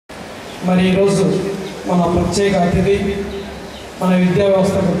మరి ఈరోజు మన ప్రత్యేక అతిథి, మన విద్యా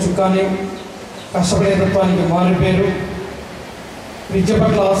వ్యవస్థకు చుక్కాని, కష్టపడే తత్వానికి మారిపేరు, విద్య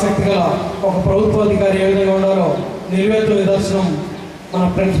పట్ల ఆసక్తి గల ఒక ప్రభుత్వాధికారి ఏ విధంగా ఉండాలో నిలువెత్తు నిదర్శనం మన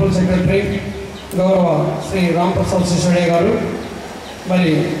ప్రిన్సిపల్ సెక్రటరీ గౌరవ శ్రీ రాంప్రసాద్ సిసోడియా గారు.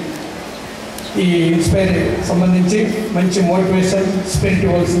 మరి ఈ ఇన్స్పైర్ సంబంధించి మంచి మోటివేషన్ స్పిరిట్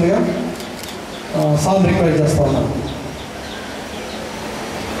ఇవ్వాల్సిందిగా సార్ రిక్వెస్ట్ చేస్తా ఉన్నాను.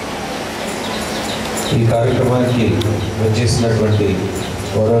 ఈ కార్యక్రమానికి వచ్చేసినటువంటి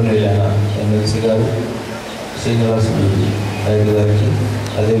గౌరవనీయులైన ఎమ్మెల్సీ గారు శ్రీనివాసులు నాయుడు గారికి,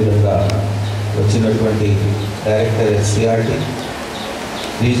 అదేవిధంగా వచ్చినటువంటి director SCERT,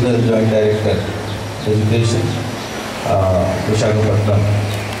 regional joint director education Visakhapatnam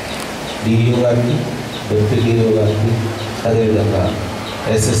DEO గారికి, డిప్యూటీ డిఈఓ గారికి, అదేవిధంగా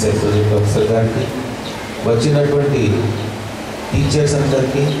ఎస్ఎస్ఐ ప్రాజెక్ట్ ఆఫీసర్ గారికి, వచ్చినటువంటి టీచర్స్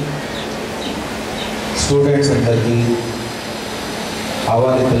అందరికీ, స్టూడెంట్స్ అందరికీ,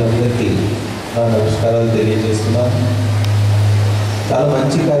 ఆహ్వానితులందరికీ నా నమస్కారాలు తెలియజేస్తున్నాను. చాలా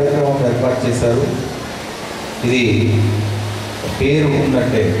మంచి కార్యక్రమం ఏర్పాటు చేశారు. ఇది పేరు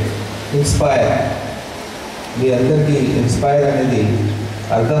ఉన్నట్టే ఇన్స్పైర్. మీ అందరికీ ఇన్స్పైర్ అనేది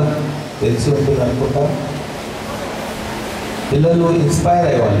అర్థం తెలిసి ఉంటుంది అనుకుంటా. పిల్లలు ఇన్స్పైర్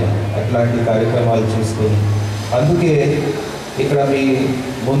అయ్యాలి అట్లాంటి కార్యక్రమాలు చూసుకొని. అందుకే ఇక్కడ మీ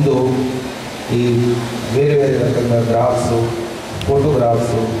ముందు ఈ వేరే వేరే రకంగా గ్రాఫ్స్,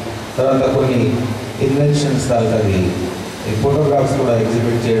 ఫోటోగ్రాఫ్స్, తర్వాత కొన్ని ఇన్వెన్షన్స్ దానికి ఈ ఫోటోగ్రాఫ్స్ కూడా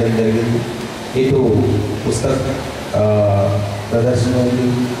ఎగ్జిబిట్ చేయడం జరిగింది. ఇటు పుస్తక ప్రదర్శన ఉంది.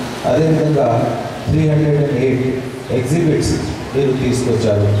 అదేవిధంగా 308 ఎగ్జిబిట్స్ మీరు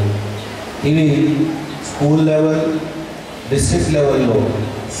తీసుకొచ్చారు. ఇవి స్కూల్ లెవెల్, డిస్ట్రిక్ట్ లెవెల్లో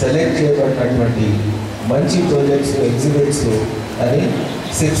సెలెక్ట్ చేయబడినటువంటి మంచి ప్రాజెక్ట్స్, ఎగ్జిబిట్స్ అని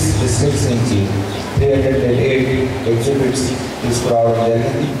 6 డిస్ట్రిక్ట్స్ నుంచి 308 ఎగ్జిబిట్స్ తీసుకురావడం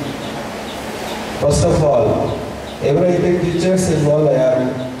జరిగింది. ఫస్ట్ ఆఫ్ ఆల్ ఎవరైతే టీచర్స్ ఇన్వాల్వ్ అయ్యారు,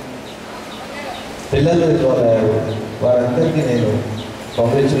 పిల్లలు ఇన్వాల్వ్ అయ్యారు, వారందరికీ నేను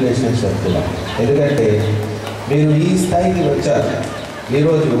కంగ్రాచ్యులేషన్స్ చెప్తున్నాను. ఎందుకంటే మీరు ఈ స్థాయికి వచ్చారు.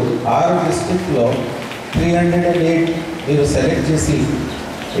 ఈరోజు 6 డిస్ట్రిక్ట్లో 308 మీరు సెలెక్ట్ చేసి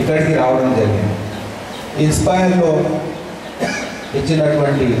ఇక్కడికి రావడం జరిగింది. ఇన్స్పైర్లో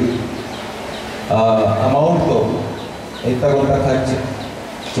ఇచ్చినటువంటి అమౌంట్తో ఇంత కొంత ఖర్చు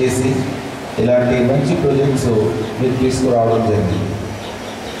చేసి ఇలాంటి మంచి ప్రాజెక్ట్స్ మీరు తీసుకురావడం జరిగింది.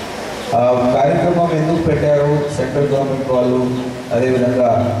 కార్యక్రమం ఎందుకు పెట్టారు, సెంట్రల్ గవర్నమెంట్ వాళ్ళు, అదేవిధంగా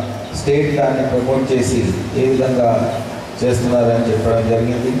స్టేట్ దాన్ని ప్రమోట్ చేసి ఏ విధంగా చేస్తున్నారని చెప్పడం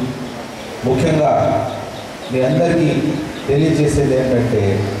జరిగింది. ముఖ్యంగా మీ అందరికీ తెలియజేసేది ఏంటంటే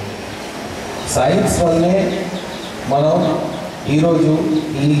సైన్స్ వల్లనే మనం ఈరోజు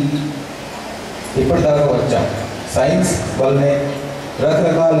ఇప్పటిదాకా వచ్చాం. సైన్స్ వల్లనే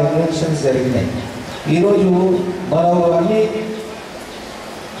రకరకాల ఇన్వెన్షన్స్ జరిగినాయి. ఈరోజు మనం అన్నీ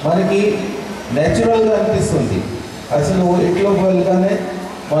మనకి న్యాచురల్గా అనిపిస్తుంది. అసలు ఇంట్లోకి వెళ్ళగానే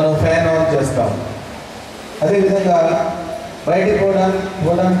మనం ఫ్యాన్ ఆన్ చేస్తాం. అదేవిధంగా బయటికి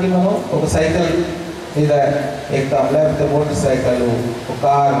పోవడానికి మనం ఒక సైకిల్ మీద ఎక్కుతాం, లేకపోతే motor cycle,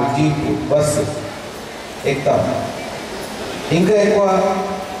 car, jeep, bus ఎక్కుతాం. ఇంకా ఎక్కువ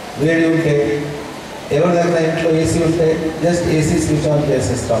వేడి ఉంటే, ఎవరి దగ్గర ఇంట్లో ఏసీ ఉంటే జస్ట్ ఏసీ స్విచ్ ఆన్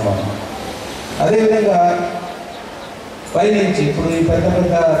చేసేస్తాం మనం. అదేవిధంగా పైనుంచి ఇప్పుడు ఈ పెద్ద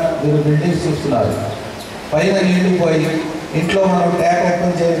పెద్ద మీరు బిల్డింగ్స్ చూస్తున్నారు, పైన నీళ్లు పోయి ఇంట్లో మనం ట్యాప్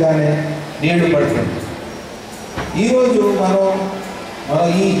ఓపెన్ చేయగానే నీళ్లు పడుతుంది. ఈరోజు మనం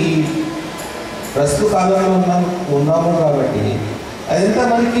ఈ ప్రస్తుత కాలంలో ఉన్నాము కాబట్టి అదంతా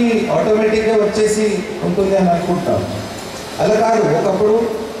మనకి ఆటోమేటిక్గా వచ్చేసి ఉంటుంది అని అనుకుంటాం. అలా కాదు. ఒకప్పుడు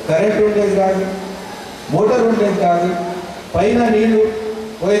కరెంట్ ఉండేది కాదు, మోటార్ ఉండేది కాదు, పైన నీళ్లు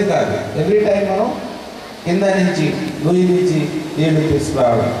పోయేది కాదు. ఎవ్రీ టైం మనం కింద నుంచి నూయి నుంచి నీళ్లు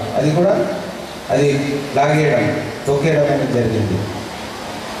తీసుకురావడం, అది లాగేయడం, తొక్కేయడం అనేది జరిగింది.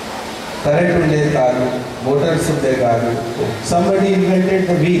 కరెంట్ ఉండేది కాదు, మోటార్స్ ఉండేది కాదు. Somebody invented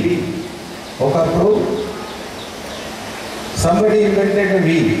the wheel. ఒకప్పుడు సంబడి ఇన్వెంటెడ్ ద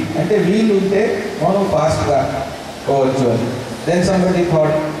వీల్ అంటే వీల్ ఉంటే మనం ఫాస్ట్గా పోవచ్చు అని. దెన్ సంబడి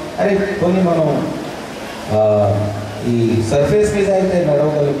థాట్, అరే కొన్ని మనం ఈ సర్ఫేస్ మీద అయితే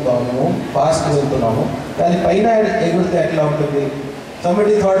నడవగలుగుతాము, ఫాస్ట్ వెళ్తున్నాము, దాని పైన ఎగురితే ఎట్లా ఉంటుంది.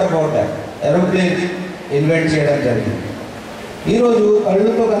 Somebody thought about that. Aeroplane invent చేయడం జరిగింది. ఈరోజు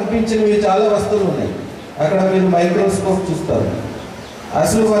కళ్ళుతో కనిపించినవి చాలా వస్తువులు ఉన్నాయి. అక్కడ మీరు మైక్రోస్కోప్ చూస్తారు.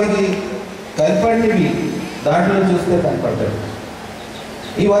 అసలు మనకి కనపడినవి దాంట్లో చూస్తే కనపడతాయి.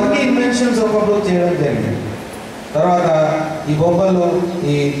 ఇవన్నీ ఇన్వెన్షన్స్ ఒకప్పుడు చేయడం జరిగింది. తర్వాత ఈ బొమ్మలు,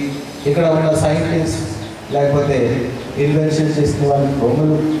 ఈ ఇక్కడ ఉన్న సైంటిస్ట్ లేకపోతే ఇన్వెన్షన్ చేసిన వాళ్ళకి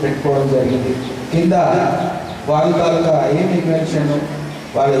బొమ్మలు పెట్టుకోవడం జరిగింది. కింద వాళ్ళ తాలూకా ఏం ఇన్వెన్షన్,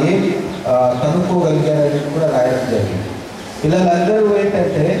 వాళ్ళు ఏం కనుక్కోగలిగారని కూడా రాయడం జరిగింది. పిల్లలందరూ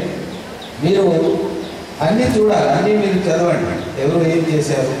ఏంటంటే మీరు అన్నీ చూడాలి, అన్నీ మీరు చదవండి. ఎవరు ఏం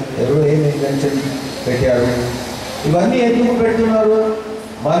చేశారు, ఎవరు ఏం ఇన్వెన్షన్ పెట్టారు, ఇవన్నీ ఎందుకు పెడుతున్నారు?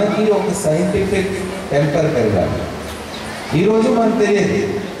 మనకి ఒక సైంటిఫిక్ టెంపర్ పెరగాలి. ఈరోజు మనకు తెలియదు,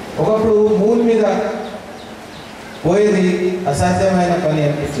 ఒకప్పుడు మూన్ మీద పోయేది అసాధ్యమైన పని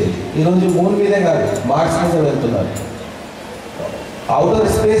అనిపించేది. ఈరోజు మూన్ మీదే కాదు, మార్స్ మీద వెళ్తున్నారు, అవుటర్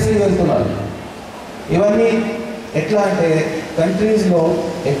స్పేస్కి వెళ్తున్నారు. ఇవన్నీ ఎట్లా అంటే కంట్రీస్లో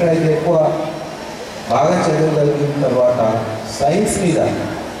ఎక్కడైతే ఎక్కువ బాగా చదవగలిగిన తర్వాత సైన్స్ మీద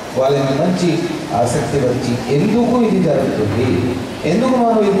వాళ్ళకి మంచి ఆసక్తి వచ్చి ఎందుకు ఇది జరుగుతుంది, ఎందుకు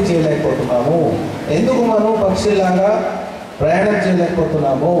మనం ఇది చేయలేకపోతున్నాము, ఎందుకు మనం పక్షిలాగా ప్రయాణం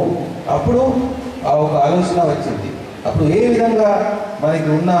చేయలేకపోతున్నాము, అప్పుడు ఆ ఒక ఆలోచన వచ్చింది. అప్పుడు ఏ విధంగా మనకి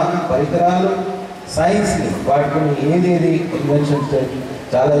ఉన్న పరికరాలు సైన్స్ని వాటిని ఏదేది ఇన్వెన్షన్స్,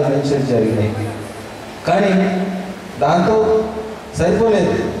 చాలా ఇన్వెన్షన్స్ జరిగినాయి. కానీ దాంతో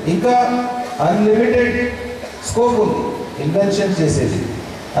సరిపోలేదు, ఇంకా అన్లిమిటెడ్ స్కోప్ ఉంది ఇన్వెన్షన్ చేసేది.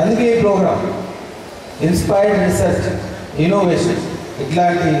 అందుకే ఈ ప్రోగ్రామ్ ఇన్స్పైర్డ్ రీసెర్చ్ ఇన్నోవేషన్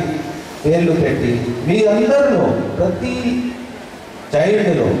ఇట్లాంటి పేర్లు పెట్టి మీరందరిలో ప్రతి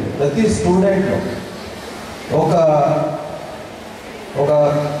చైల్డ్లో ప్రతి స్టూడెంట్లో ఒక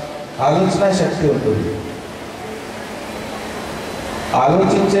ఆలోచన శక్తి ఉంటుంది,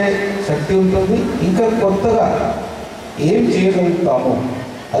 ఆలోచించే శక్తి ఉంటుంది, ఇంకా కొత్తగా ఏం చేయగలుగుతాము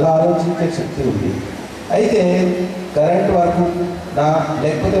అలా ఆలోచించే శక్తి ఉంది. అయితే కరెంట్ వరకు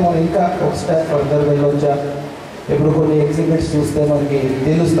లేకపోతే మనం ఇంకా ఒక స్టెప్ ఫర్దర్ వెళ్ళొచ్చా? ఇప్పుడు కొన్ని ఎక్సిడెంట్స్ చూస్తే మనకి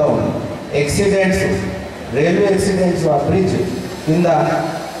తెలుస్తూ ఉంది. యాక్సిడెంట్స్, రైల్వే యాక్సిడెంట్స్, ఆ బ్రిడ్జ్ కింద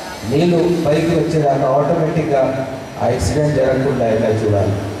నీళ్ళు పైకి వచ్చేదాకా ఆటోమేటిక్గా ఆ యాక్సిడెంట్ జరగకుండా ఎలా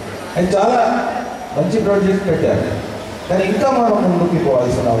చూడాలి. అది చాలా మంచి ప్రాజెక్ట్ పెట్టారు, కానీ ఇంకా మనం ముందుకు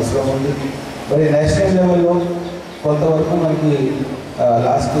పోవాల్సిన అవసరం ఉంది. మరి నేషనల్ లెవెల్లో కొంతవరకు మనకి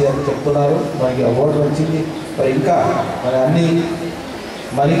లాస్ట్ ఇయర్ చెప్తున్నారు మనకి అవార్డు వచ్చింది. మరి ఇంకా మరి అన్నీ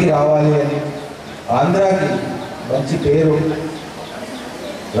మనకి రావాలి అని, ఆంధ్రాకి మంచి పేరు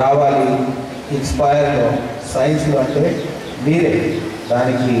రావాలి ఇన్స్పైర్లో సైన్స్లో అంటే మీరే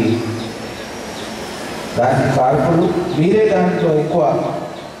దానికి కారకులు, మీరే దాంట్లో ఎక్కువ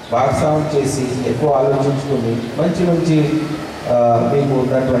భాగస్వామ్యం చేసి ఎక్కువ ఆలోచించుకుని మంచి మంచి మీకు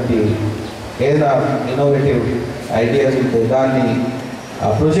ఉన్నటువంటి ఏదైనా ఇన్నోవేటివ్ ఐడియాస్ ఉంటే దాన్ని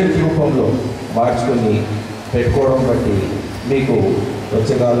ప్రాజెక్ట్ రూపంలో మార్చుకొని పెట్టుకోవడం బట్టి మీకు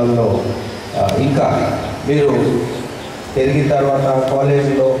వచ్చే కాలంలో ఇంకా మీరు పెరిగిన తర్వాత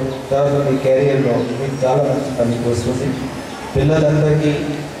కాలేజీలో తర్వాత మీ కెరియర్లో మీకు చాలా మంచి పనికి వస్తుంది. పిల్లలందరికీ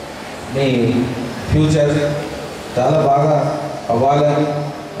మీ ఫ్యూచర్ చాలా బాగా అవ్వాలని,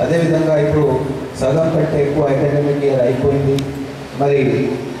 అదేవిధంగా ఇప్పుడు సగం కంటే ఎక్కువ అకాడమిక్ ఇయర్ అయిపోయింది, మరి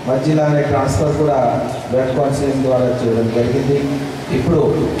మధ్యలోనే ట్రాన్స్ఫర్ కూడా వెబ్ కౌన్సిలింగ్ ద్వారా చేయడం జరిగింది. ఇప్పుడు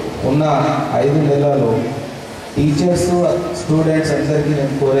ఉన్న 5 నెలలు టీచర్స్ స్టూడెంట్స్ అందరికీ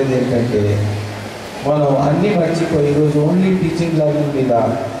నేను కోరేది ఏంటంటే మనం అన్నీ మర్చిపోయి ఈరోజు ఓన్లీ టీచింగ్ లెర్నింగ్ మీద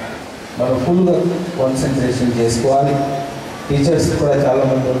మనం ఫుల్గా కాన్సన్ట్రేషన్ చేసుకోవాలి. టీచర్స్ కూడా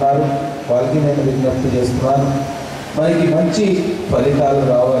చాలామంది ఉన్నారు, వాళ్ళకి నేను విజ్ఞప్తి చేస్తున్నాను, మనకి మంచి ఫలితాలు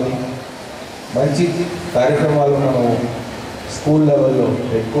రావాలి, మంచి కార్యక్రమాలు మనం స్కూల్ లెవెల్లో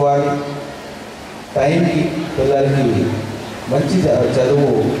పెట్టుకోవాలి. టైంకి పిల్లలకి మంచి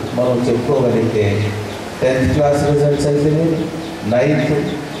చదువు మనం చెప్పుకోగలిగితే 10th class results అయితేనేది, 9th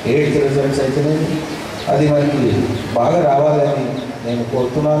 8th results అయితేనేది అది మనకి బాగా రావాలని నేను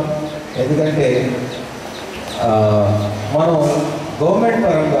కోరుతున్నాను. ఎందుకంటే మనం గవర్నమెంట్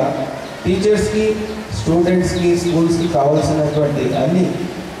పరంగా టీచర్స్కి స్టూడెంట్స్కి స్కూల్స్కి కావాల్సినటువంటి అన్నీ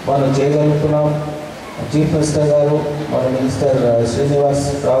మనం చేయగలుగుతున్నాం. చీఫ్ మినిస్టర్ గారు, మన మినిస్టర్ శ్రీనివాస్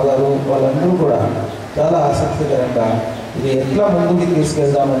రావు గారు వాళ్ళందరూ కూడా చాలా ఆసక్తికరంగా ఇది ఎట్లా ముందుకు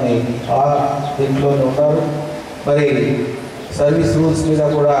తీసుకెళ్దామని దీంట్లోనే ఉన్నారు. మరి సర్వీస్ రూల్స్ మీద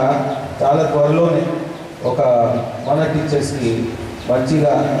కూడా చాలా త్వరలోనే ఒక మన టీచర్స్కి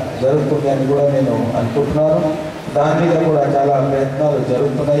మంచిగా జరుగుతుంది అని కూడా నేను అనుకుంటున్నాను. దాని మీద కూడా చాలా ప్రయత్నాలు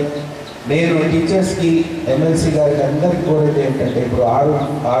జరుగుతున్నాయి. నేను టీచర్స్కి ఎమ్మెల్సీ గారికి అందరికీ కోరేది ఏంటంటే ఇప్పుడు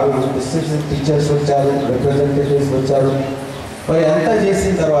 6 డిస్ట్రిక్ట్ టీచర్స్ వచ్చారు, రిప్రజెంటేటివ్స్ వచ్చారు. మరి అంతా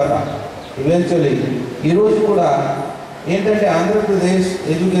చేసిన తర్వాత ఈవెన్చువలీ ఈరోజు కూడా ఏంటంటే ఆంధ్రప్రదేశ్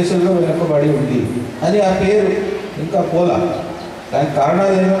ఎడ్యుకేషన్లో వెనుకబడి ఉంది అని ఆ పేరు ఇంకా పోలా. దానికి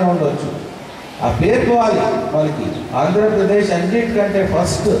కారణాలు ఏమైనా ఉండవచ్చు, ఆ పేరు పోవాలి. మనకి ఆంధ్రప్రదేశ్ అన్నిటికంటే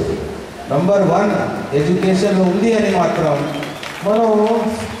నంబర్ 1 ఎడ్యుకేషన్లో ఉంది అని మాత్రం మనం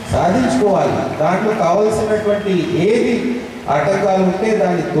సాధించుకోవాలి. దాంట్లో కావలసినటువంటి ఏది ఆటంకాలు ఉంటే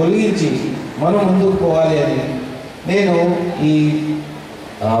దాన్ని తొలగించి మనం ముందుకు పోవాలి అని నేను ఈ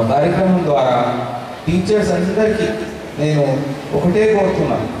కార్యక్రమం ద్వారా టీచర్స్ అందరికీ నేను ఒకటే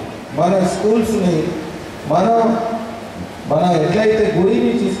కోరుతున్నాను. మన స్కూల్స్ని మనం ఎట్లయితే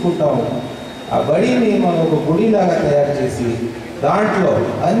గుడిని తీసుకుంటామో ఆ బడిని మనం ఒక గుడిలాగా తయారు చేసి దాంట్లో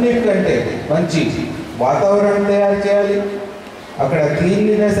అన్నిటికంటే మంచి వాతావరణం తయారు చేయాలి, అక్కడ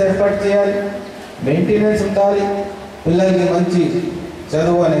క్లీన్లీనెస్ ఏర్పాటు చేయాలి, మెయింటెనెన్స్ ఉండాలి, పిల్లలకి మంచి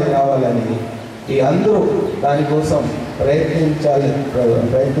చదువు అనేది రావాలని ఈ అందరూ దానికోసం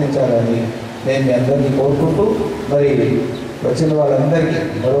ప్రయత్నించాలని నేను మీ అందరినీ కోరుకుంటూ మరి వచ్చిన వాళ్ళందరికీ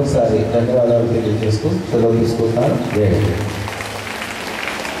మరొకసారి ధన్యవాదాలు తెలియజేస్తూ సెలవు తీసుకుంటున్నాను.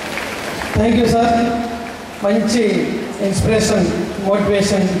 Thank you sir. మంచి ఇన్స్పిరేషన్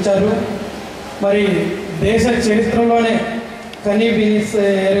మోటివేషన్ ఇచ్చారు. మరి దేశ చరిత్రలోనే కనీవినిస్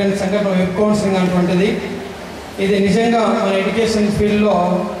ఎరగని సంఘటన వెబ్ కౌన్సిలింగ్ అటువంటిది. ఇది నిజంగా మన ఎడ్యుకేషన్ ఫీల్డ్లో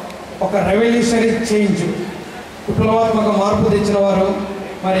ఒక రెవల్యూషనరీ చేంజ్, విప్లవాత్మక మార్పు తెచ్చిన వారు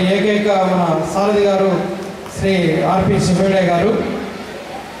మరి ఏకైక మన సారథి గారు శ్రీ ఆర్పి శివడే గారు.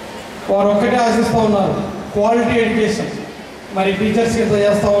 వారు ఒక్కటే ఆశిస్తూ ఉన్నారు, క్వాలిటీ ఎడ్యుకేషన్. మరి టీచర్స్ కింద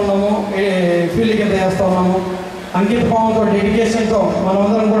చేస్తూ ఉన్నాము, ఫీల్డ్ కింద చేస్తూ ఉన్నాము, అంకిత భావంతో ఎడ్యుకేషన్తో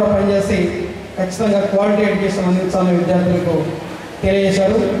మనమందరం కూడా పనిచేసి ఖచ్చితంగా క్వాలిటీ ఎడ్యుకేషన్ అందించాలని విద్యార్థులకు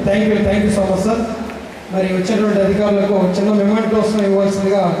తెలియజేశారు. Thank you so much sir. మరి వచ్చినటువంటి అధికారులకు చిన్న మెమెంటోస్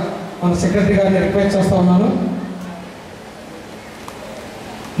ఇవ్వాల్సిందిగా మన సెక్రటరీ గారిని రిక్వెస్ట్ చేస్తూ ఉన్నాను.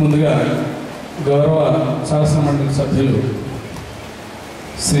 ముందుగా గౌరవ శాసన మండలి సభ్యులు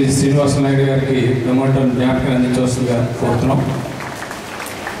శ్రీ శ్రీనివాస నాయుడు గారికి మెమెంటోను జ్ఞాపకం అందించవలసిందిగా కోరుతున్నాం.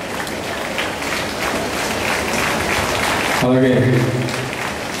 అలాగే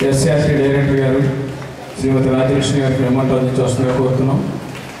ఎస్ఆర్టీ డైరెక్టర్ గారు శ్రీమతి రాజలక్ష్మి గారికి మెమెంటో అందించవలసిందిగా కోరుతున్నాం.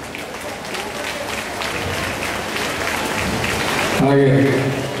 అలాగే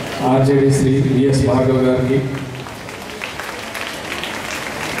ఆర్జేడి శ్రీ బిఎస్ భార్గవ్ గారికి,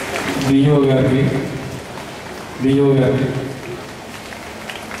 డిఓ గారికి,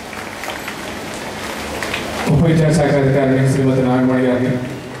 ఉప విద్యాశాఖ అధికారిని శ్రీమతి నాగమణి గారిని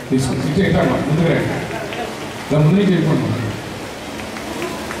తీసుకుంటాం. ముందుకు రండి, ముందు నుంచి వెళ్ళిపోతున్నాం.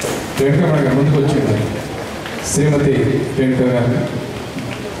 వెంకటరమణ గారు ముందుకు వచ్చింది, శ్రీమతి వెంకట గారిని.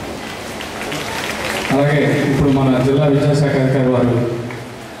 అలాగే ఇప్పుడు మన జిల్లా విద్యాశాఖ అధికారి వారు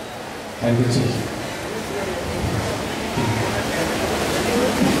అనిపించి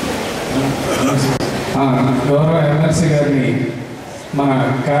గౌరవ ఎమ్మెల్సీ గారిని మన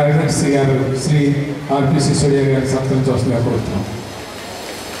కార్యదర్శి గారు శ్రీ ఆర్పి సిసోడియా గారి సత్కరించవలసిందిగా కోరుతున్నాం.